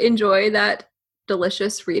you enjoy that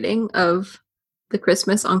delicious reading of The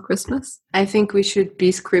Christmas on Christmas? I think we should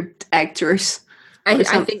be script actors. I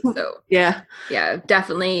think so. Yeah. Yeah,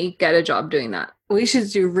 definitely get a job doing that. We should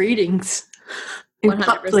do readings in 100%.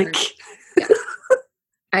 public. Yeah.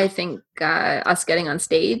 I think us getting on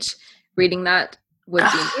stage, reading that would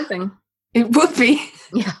be amazing. It would be.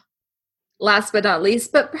 Yeah. Last but not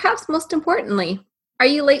least, but perhaps most importantly, are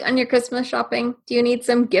you late on your Christmas shopping? Do you need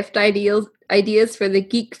some gift ideas for the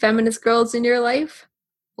geek feminist girls in your life?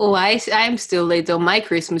 Oh, I'm still late on my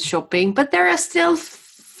Christmas shopping, but there are still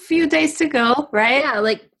few days to go, right? Yeah,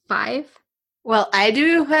 like 5. Well, I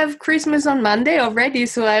do have Christmas on Monday already,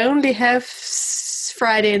 so I only have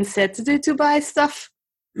Friday and Saturday to buy stuff.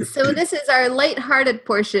 So this is our light-hearted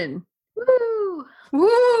portion. Woo!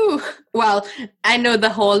 Woo! Well, I know the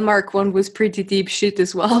Hallmark one was pretty deep shit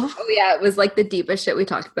as well. Oh yeah, it was like the deepest shit we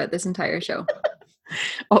talked about this entire show.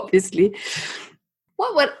 Obviously.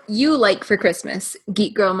 What would you like for Christmas,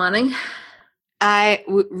 Geek Girl Money? I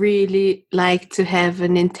would really like to have a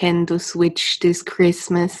Nintendo Switch this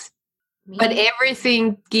Christmas. But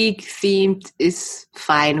everything geek themed is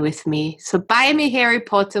fine with me. So buy me Harry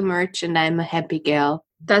Potter merch and I'm a happy girl.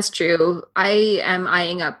 That's true. I am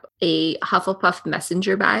eyeing up a Hufflepuff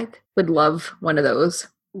messenger bag. Would love one of those.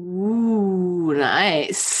 Ooh,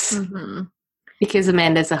 nice. Mm-hmm. Because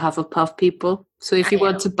Amanda's a Hufflepuff people. So if you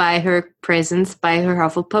want to buy her presents, buy her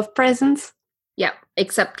Hufflepuff presents. Yeah,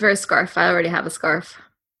 except for a scarf. I already have a scarf.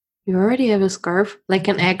 You already have a scarf? Like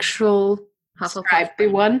an actual Hufflepuff stripy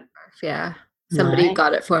one? Yeah. Somebody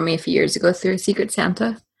got it for me a few years ago through Secret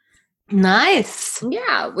Santa. Nice.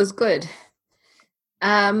 Yeah, it was good.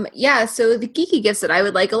 So the geeky gifts that I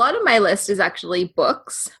would like, a lot of my list is actually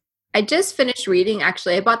books. I just finished reading,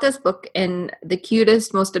 actually. I bought this book in the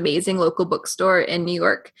cutest, most amazing local bookstore in New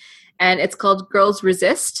York. And it's called Girls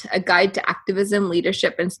Resist, A Guide to Activism,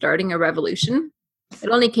 Leadership, and Starting a Revolution. It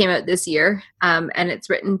only came out this year. And it's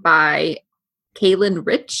written by Kaylin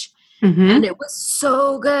Rich. Mm-hmm. And it was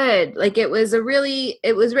so good. Like it was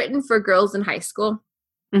written for girls in high school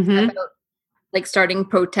about like starting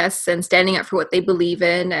protests and standing up for what they believe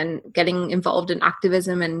in and getting involved in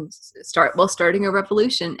activism and starting a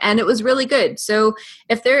revolution. And it was really good. So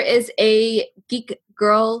if there is a geek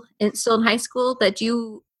girl still in high school that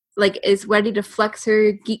you like is ready to flex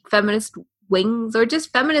her geek feminist wings or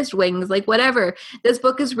just feminist wings, like whatever, this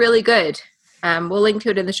book is really good. We'll link to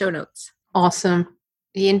it in the show notes. Awesome.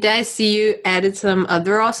 And I see you added some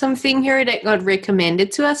other awesome thing here that got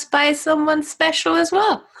recommended to us by someone special as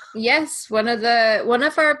well. Yes, one of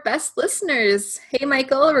our best listeners. Hey,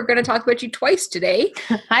 Michael, we're going to talk about you twice today.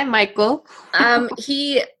 Hi, Michael.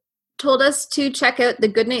 He told us to check out the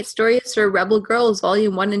Goodnight Stories for Rebel Girls,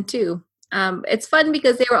 Volume 1 and 2. It's fun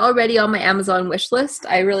because they were already on my Amazon wish list.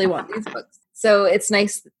 I really want these books. So it's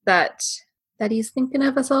nice that he's thinking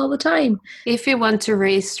of us all the time. If you want to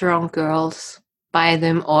raise strong girls, buy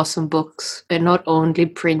them awesome books and not only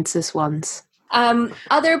princess ones.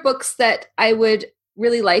 Other books that I would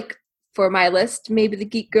really like for my list, maybe the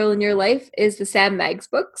Geek Girl in Your Life, is the Sam Maggs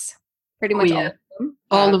books. Pretty much all of them.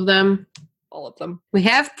 All of them. All of them. We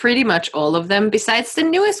have pretty much all of them besides the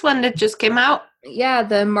newest one that just came out. Yeah,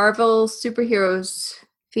 the Marvel superheroes,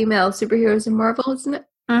 female superheroes in Marvel, isn't it?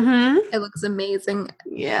 Mm-hmm. It looks amazing.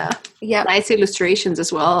 Yeah. Yeah. Nice illustrations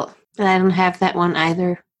as well. And I don't have that one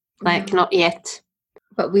either. Like, not yet.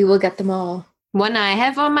 But we will get them all. One I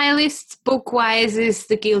have on my list, book-wise, is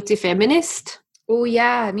The Guilty Feminist. Oh,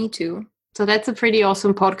 yeah, me too. So that's a pretty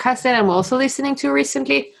awesome podcast that I'm also listening to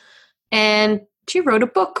recently. And she wrote a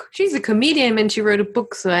book. She's a comedian and she wrote a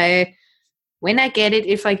book. So when I get it,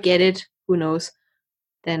 if I get it, who knows,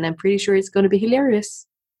 then I'm pretty sure it's going to be hilarious.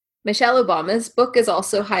 Michelle Obama's book is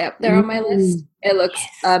also high up there on my list. It looks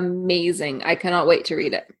amazing. I cannot wait to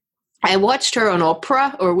read it. I watched her on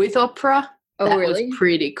Oprah or with Oprah. Oh, that really? was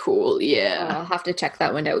pretty cool. Yeah. I'll have to check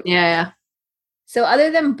that one out. Yeah. So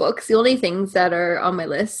other than books, the only things that are on my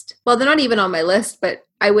list, well, they're not even on my list, but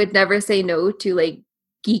I would never say no to like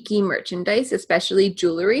geeky merchandise, especially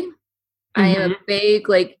jewelry. I am a big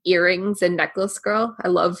like earrings and necklace girl. I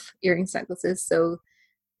love earrings, necklaces. So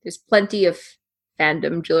there's plenty of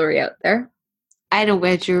fandom jewelry out there. I don't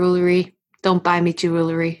wear jewelry. Don't buy me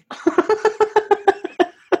jewelry.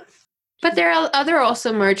 But there are other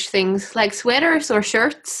awesome merch things like sweaters or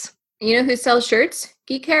shirts. You know who sells shirts?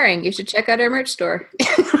 Geek Herring. You should check out our merch store.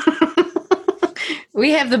 We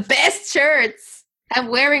have the best shirts. I'm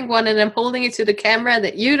wearing one and I'm holding it to the camera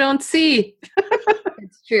that you don't see.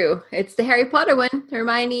 It's true. It's the Harry Potter one.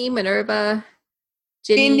 Hermione, Minerva,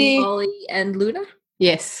 Ginny, Molly, and Luna.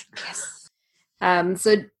 Yes.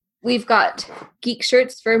 So we've got geek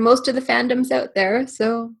shirts for most of the fandoms out there.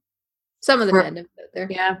 So some of the fandoms out there.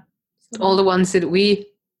 Yeah. All the ones that we've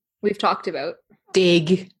talked about.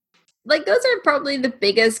 Dig. Like those are probably the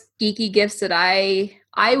biggest geeky gifts that I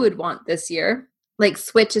would want this year. Like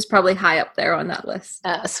Switch is probably high up there on that list.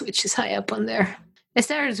 Switch is high up on there. I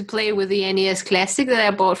started to play with the NES Classic that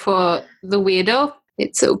I bought for the Widow.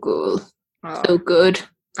 It's so cool. Oh, so good.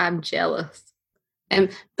 I'm jealous.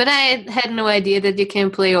 But I had no idea that you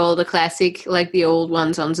can play all the classic, like the old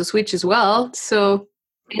ones on the Switch as well. So,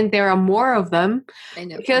 and there are more of them. I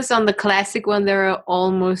know. Because on the classic one, there are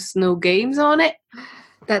almost no games on it.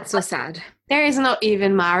 That's so sad. There is not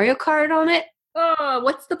even Mario Kart on it. Oh,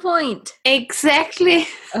 what's the point? Exactly.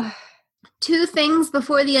 2 things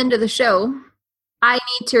before the end of the show. I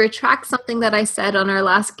need to retract something that I said on our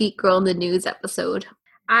last Geek Girl in the News episode.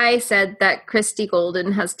 I said that Christy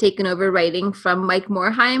Golden has taken over writing from Mike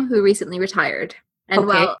Morhaime, who recently retired. And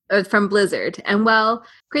from Blizzard. And while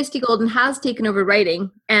Christy Golden has taken over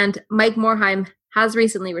writing and Mike Morhaime has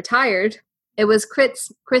recently retired, it was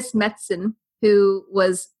Chris Metzen who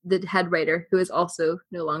was the head writer, who is also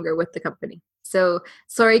no longer with the company. So,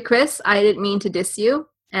 sorry, Chris, I didn't mean to diss you.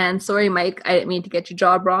 And sorry, Mike, I didn't mean to get your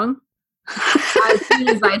job wrong. As soon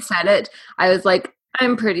as I said it, I was like,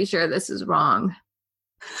 I'm pretty sure this is wrong.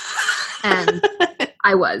 And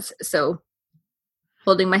I was. So,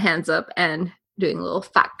 holding my hands up and doing a little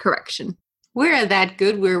fact correction. We're that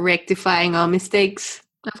good. We're rectifying our mistakes.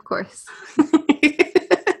 Of course.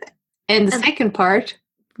 And the second part.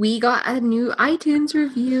 We got a new iTunes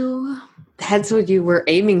review. That's what you were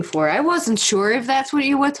aiming for. I wasn't sure if that's what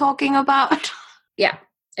you were talking about. Yeah,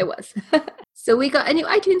 it was. So we got a new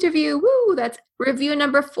iTunes review. Woo! That's review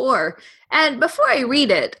number 4. And before I read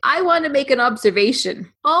it, I want to make an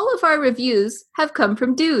observation. All of our reviews have come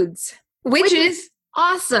from dudes. Which is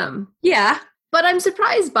awesome. Yeah. But I'm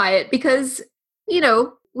surprised by it because,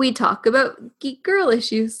 we talk about geek girl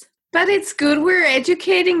issues. But it's good we're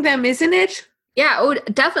educating them, isn't it? Yeah, oh,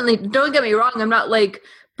 definitely. Don't get me wrong. I'm not like,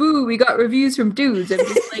 boo, we got reviews from dudes. I'm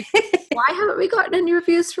just like, why haven't we gotten any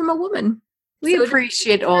reviews from a woman? We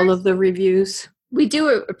appreciate all of the reviews. We do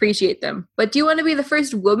appreciate them. But do you want to be the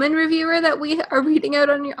first woman reviewer that we are reading out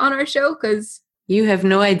on our show? Because you have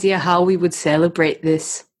no idea how we would celebrate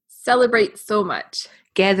this. Celebrate so much.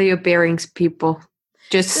 Gather your bearings, people.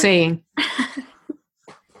 Just saying.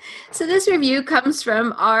 So this review comes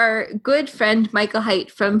from our good friend Michael Haidt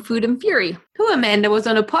from Food and Fury, who Amanda was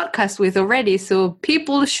on a podcast with already, so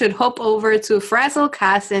people should hop over to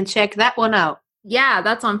Frazzlecast and check that one out. Yeah,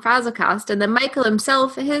 that's on Frazzlecast. And then Michael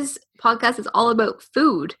himself, his podcast is all about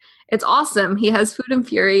food. It's awesome. He has Food and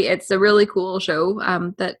Fury. It's a really cool show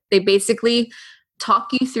that they basically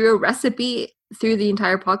talk you through a recipe through the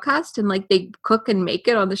entire podcast, and like they cook and make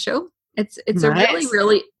it on the show. It's nice. A really,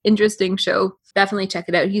 really interesting show. Definitely check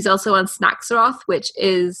it out. He's also on Snacksaroth, which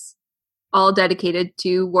is all dedicated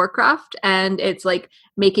to Warcraft, and it's like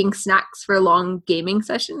making snacks for long gaming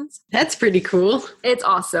sessions. That's pretty cool. It's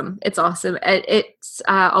awesome. It's awesome. It's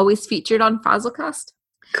always featured on Frazzlecast.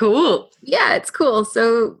 Cool. Yeah, it's cool.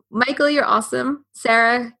 So, Michael, you're awesome.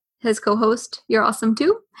 Sarah, his co-host, you're awesome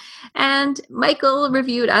too. And Michael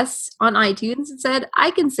reviewed us on iTunes and said,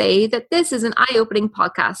 I can say that this is an eye-opening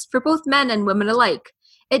podcast for both men and women alike.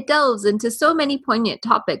 It delves into so many poignant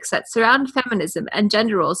topics that surround feminism and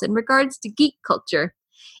gender roles in regards to geek culture.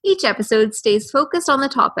 Each episode stays focused on the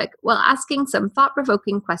topic while asking some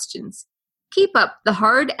thought-provoking questions. Keep up the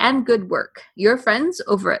hard and good work. Your friends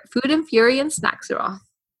over at Food and Fury and Snacksaroth.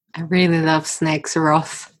 I really love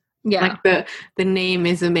Snacksaroth. Yeah. Like the name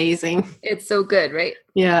is amazing. It's so good, right?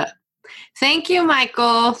 Yeah. Thank you,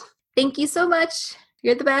 Michael. Thank you so much.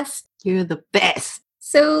 You're the best. You're the best.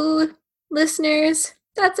 So, listeners,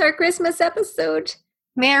 that's our Christmas episode.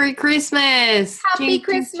 Merry Christmas. Happy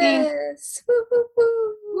Christmas. Woo, woo,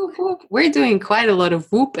 woo. Whoop, whoop. We're doing quite a lot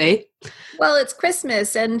of whoop, eh? Well, it's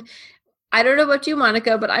Christmas, and I don't know about you,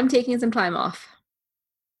 Monica, but I'm taking some time off.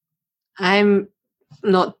 I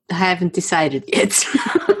haven't decided yet.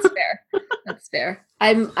 That's fair. That's fair.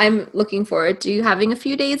 I'm looking forward to having a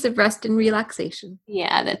few days of rest and relaxation.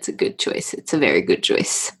 Yeah, that's a good choice. It's a very good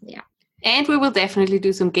choice. Yeah. And we will definitely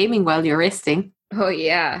do some gaming while you're resting. Oh,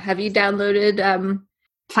 yeah. Have you downloaded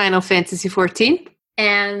Final Fantasy XIV?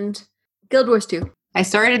 And Guild Wars 2? I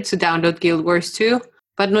started to download Guild Wars 2,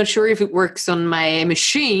 but not sure if it works on my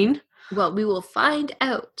machine. Well, we will find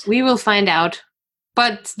out. We will find out.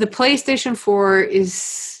 But the PlayStation 4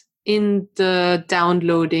 is in the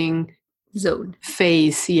downloading Zone.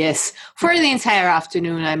 phase, yes. For the entire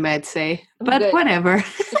afternoon, I might say. But Good. whatever.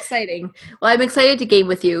 Exciting. Well, I'm excited to game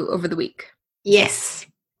with you over the week. Yes.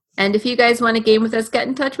 And if you guys want to game with us, get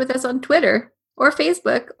in touch with us on Twitter or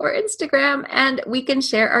Facebook or Instagram, and we can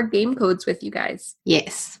share our game codes with you guys.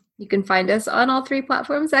 Yes. You can find us on all 3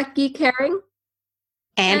 platforms at Geek Herring.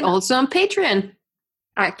 And also on Patreon.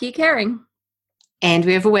 At Geek Herring. And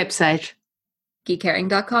we have a website.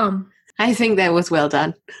 geekherring.com. I think that was well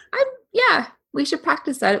done. Yeah, we should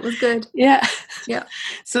practice that. It was good. Yeah. Yeah.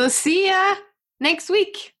 So see ya next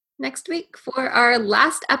week. Next week for our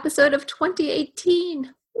last episode of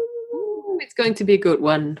 2018. Ooh, it's going to be a good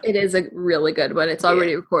one. It is a really good one. It's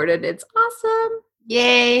already recorded. It's awesome.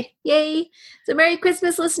 Yay. Yay. So Merry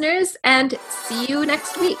Christmas, listeners, and see you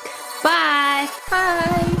next week. Bye.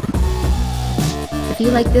 Bye. If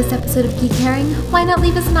you like this episode of Geek Herring, why not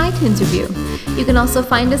leave us an iTunes review? You can also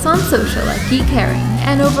find us on social at Geek Herring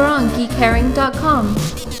and over on geekherring.com.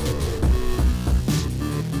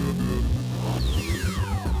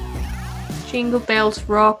 Jingle bells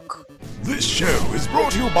rock. This show is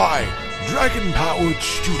brought to you by Dragon Powered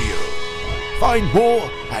Studio. Find more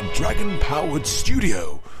at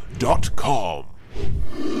dragonpoweredstudio.com.